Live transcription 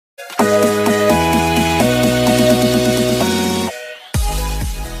আসসালামু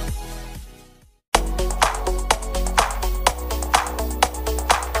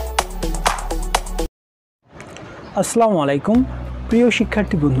আলাইকুম প্রিয়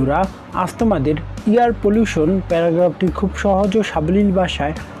শিক্ষার্থী বন্ধুরা, আজ তোমাদের এয়ার পলিউশন প্যারাগ্রাফটি খুব সহজ ও সাবলীল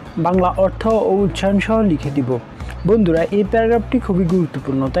ভাষায় বাংলা অর্থ ও উচ্চারণ সহ লিখে দিব। বন্ধুরা, এই প্যারাগ্রাফটি খুবই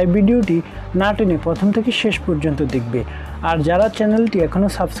গুরুত্বপূর্ণ, তাই ভিডিওটি না টেনে প্রথম থেকে শেষ পর্যন্ত দেখবে। আর যারা চ্যানেলটি এখনও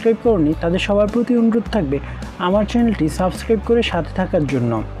সাবস্ক্রাইব করনি তাদের সবার প্রতি অনুরোধ থাকবে আমার চ্যানেলটি সাবস্ক্রাইব করে সাথে থাকার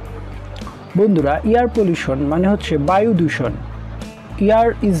জন্য। বন্ধুরা, এয়ার পলিউশন মানে হচ্ছে বায়ু দূষণ। Air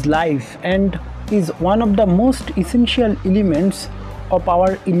is life and is one of the most essential elements of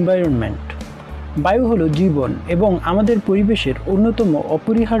our environment. বায়ু হলো জীবন এবং আমাদের পরিবেশের অন্যতম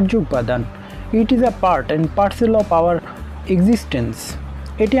অপরিহার্য উপাদান। It is a part and parcel of our existence.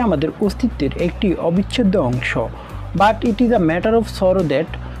 এটি আমাদের অস্তিত্বের একটি অবিচ্ছেদ্য অংশ। But it is a matter of sorrow that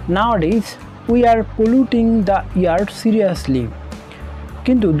nowadays we are polluting the air seriously.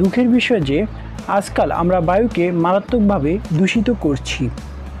 কিন্তু দুঃখের বিষয় যে আজকাল আমরা বায়ুকে মারাত্মকভাবে দূষিত করছি।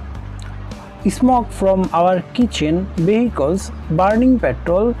 Smoke from our kitchen, vehicles, burning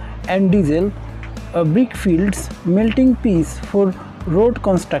petrol and diesel, brick fields, melting piece for road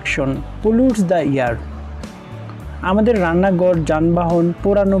construction pollutes the air. আমাদের রান্নাঘর, যানবাহন,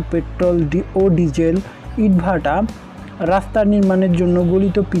 পোড়ানো পেট্রোল ও ডিজেল, ইটভাটা, রাস্তা নির্মাণের জন্য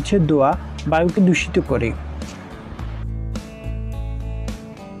গলিত পিচের ধোঁয়া বায়ুকে দূষিত করে।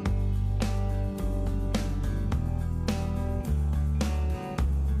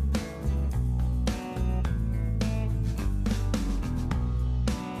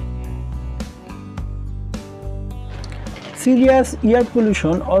 Serious air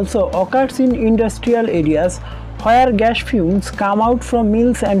pollution also occurs in industrial areas where gas fumes come out from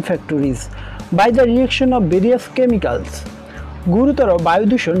mills and factories by the reaction of various chemicals. গুরুতর বায়ু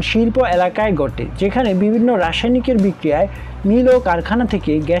দূষণ শিল্প এলাকায় ঘটে, যেখানে বিভিন্ন রাসায়নিকের বিক্রিয়ায় মিল ও কারখানা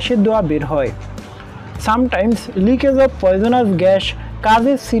থেকে গ্যাসের ধোঁয়া বের হয়। Sometimes leakage of poisonous gas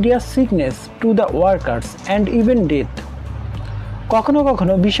causes serious sickness to the workers and even death. কখনো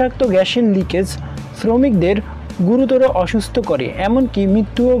কখনো বিষাক্ত গ্যাসের লিকেজ শ্রমিকদের গুরুতর অসুস্থ করে, এমনকি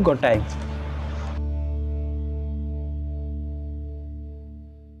মৃত্যুও ঘটায়।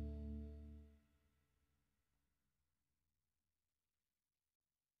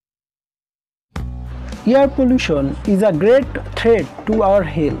 Air pollution is a great threat to our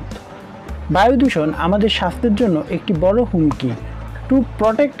health. বায়ু দূষণ আমাদের স্বাস্থ্যের জন্য একটি বড় হুমকি। To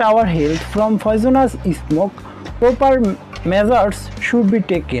protect our health from poisonous smoke, proper measures should be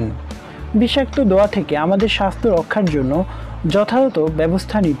taken. বিষাক্ত ধোঁয়া থেকে আমাদের স্বাস্থ্য রক্ষার জন্য যথাযথ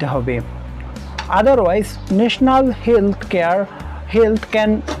ব্যবস্থা নিতে হবে। Otherwise national health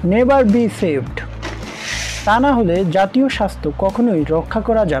can never be saved. তা না হলে জাতীয় স্বাস্থ্য কখনোই রক্ষা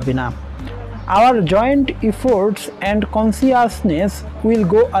করা যাবে না। Hour joint efforts and consciousness will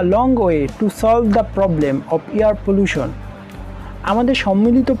go a long way to solve the problem of air pollution. আমাদের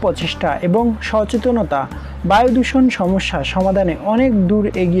সম্মিলিত প্রচেষ্টা এবং সচেতনতা বায়ু দূষণ সমস্যা সমাধানে অনেক দূর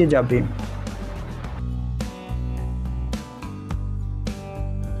এগিয়ে যাবে।